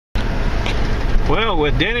Well,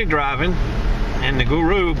 with Denny driving and the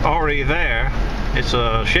Guru already there, it's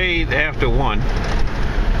a shade after 1.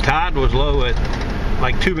 Tide was low at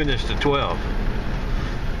like 2 minutes to 12.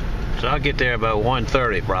 So I'll get there about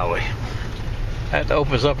 1:30 probably. That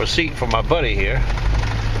opens up a seat for my buddy here.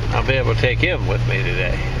 I'll be able to take him with me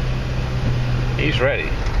today. He's ready.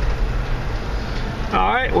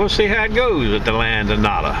 Alright, we'll see how it goes at the land of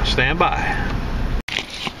nada. Stand by.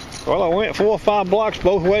 Well, I went 4 or 5 blocks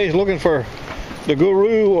both ways looking for the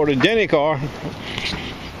Guru or the Denny car,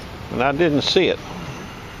 and I didn't see it.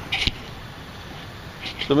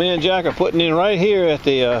 So me and Jack are putting in right here at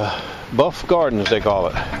the Buff Gardens, they call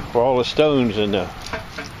it, where all the stones and the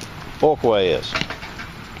walkway is.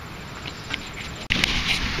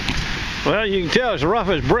 Well, you can tell it's rough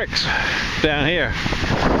as bricks down here.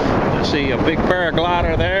 I see a big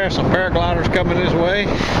paraglider there, some paragliders coming this way.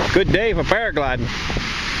 Good day for paragliding,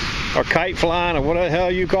 or kite flying, or whatever the hell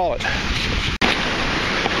you call it.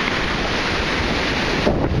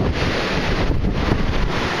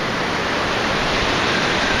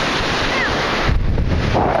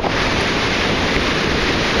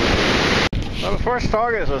 Well, the first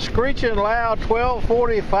target is a screeching loud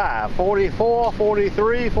 1245, 44,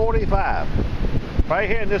 43, 45. Right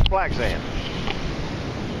here in this black sand.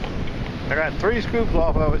 I got 3 scoops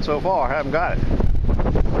off of it so far. I haven't got it.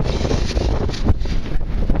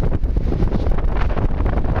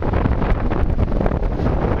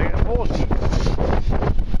 I got 4 scoops.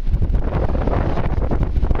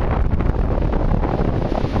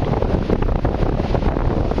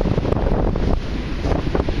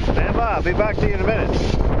 Stand by. I'll be back to you in a minute.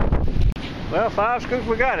 Well, 5 scoops,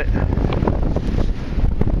 we got it.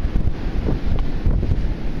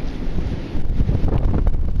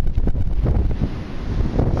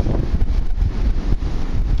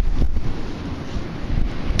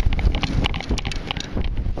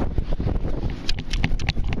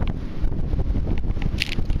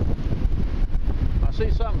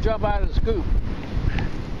 Something jump out of the scoop.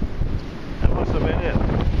 That must have been it.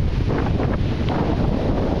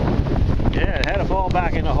 Yeah, it had to fall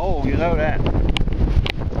back in the hole, you know that.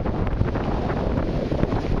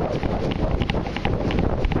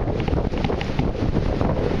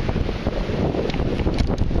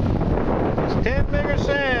 It's 10 bigger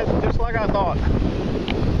sand, just like I thought.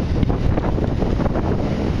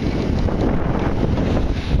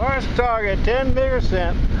 First target, 10 bigger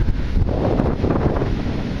sand.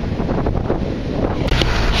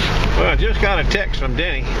 Well, I just got a text from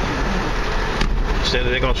Denny. Said that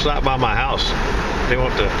they're going to stop by my house. They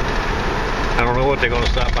want to, I don't know what they're going to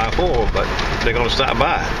stop by for, but they're going to stop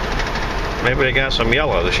by. Maybe they got some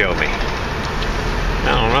yellow to show me.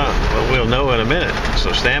 I don't know, but we'll know in a minute.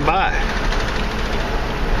 So stand by.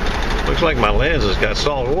 Looks like my lens has got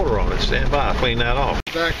salt water on it. Stand by, I'll clean that off.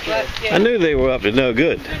 I knew they were up to no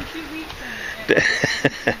good.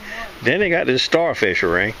 Denny got this starfish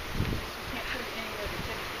ring.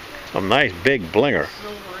 A nice big blinger.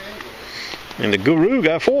 And the Guru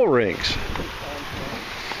got 4 rings.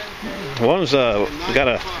 One's got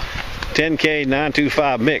a 10K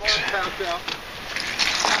 925 mix.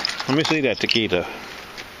 Let me see that taquito.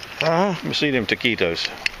 Let me see them taquitos.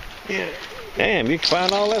 Yeah. Damn, you can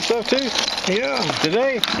find all that stuff too? Yeah.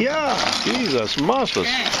 Today? Yeah. Jesus, monsters.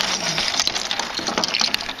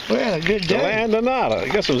 Well, a good day. The land of nada.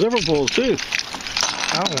 You got some zipper pulls too.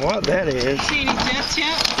 I don't know what that is. See any jets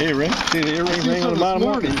yet? Earring. See the earring ring on the bottom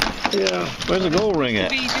of it? Yeah. Where's the gold ring at?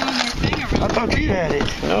 Be doing your thing around. I thought you had it.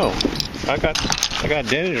 No. I got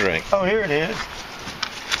Denny's ring. Oh, here it is.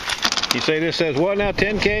 You say this says what now?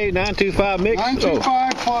 10K 925 mix?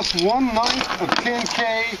 925 plus 1/9 of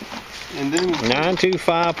 10K, and then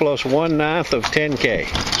 925 plus 1/9 of 10K.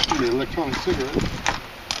 the electronic cigarette.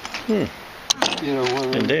 You know,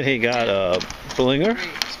 one And then he got a blinger,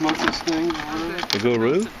 smokeless thing. Or whatever. the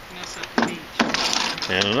Guru,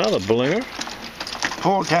 and another blinger,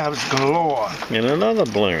 Pull tabs galore. and another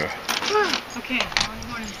blinger. Okay, I'm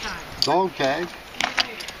going inside. Dog tag.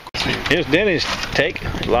 Here's Denny's take.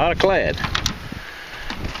 A lot of clad.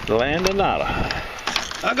 The land of nada.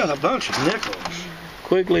 I got a bunch of nickels.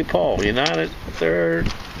 Quigley Paul, United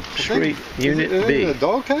 3rd Street, Unit Is B. it a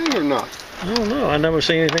dog tag or not? I don't know. I've never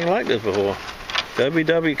seen anything like this before.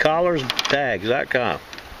 www.collarstags.com.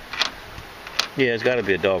 Yeah, it's got to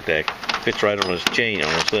be a dog tag. Fits right on his chain,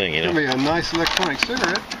 on his thing, you It'll know. be a nice electronic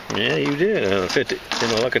cigarette. Yeah, you did. 50,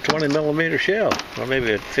 like a 20mm shell, or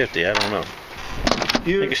maybe a 50. I don't know. I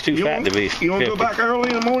think it's too fat to be 50. You want to go back early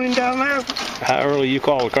in the morning down there? How early you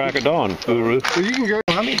call the crack of dawn, Guru? Well, you can go.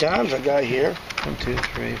 How many times I got here? 1, 2,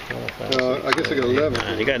 3, 4, 5. I guess I got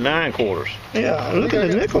 11. You got 9 quarters. Yeah, look at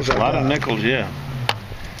the nickels. A lot of nickels, yeah.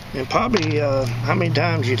 And probably, how many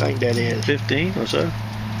dimes you think that is? 15 or so.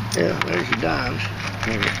 Yeah, there's your dimes.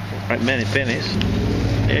 Right, many pennies.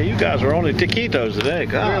 Yeah, you guys are only taquitos today. I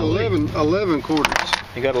got Golly. 11 quarters.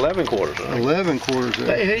 You got 11 quarters. Huh? 11 quarters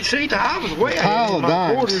there. Hey, see, I was way Pile ahead of of my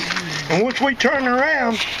dimes. quarters. And once we turned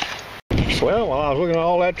around, Well, while I was looking at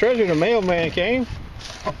all that treasure, the mailman came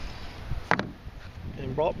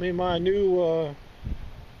and brought me my new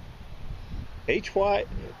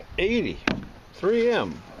HY80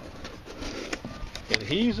 3M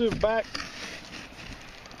adhesive back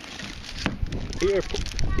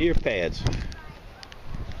ear pads.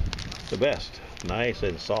 The best. Nice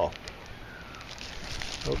and soft.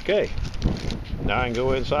 Okay. Now I can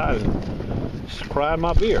go inside and cry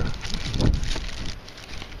my beer.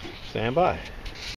 Stand by.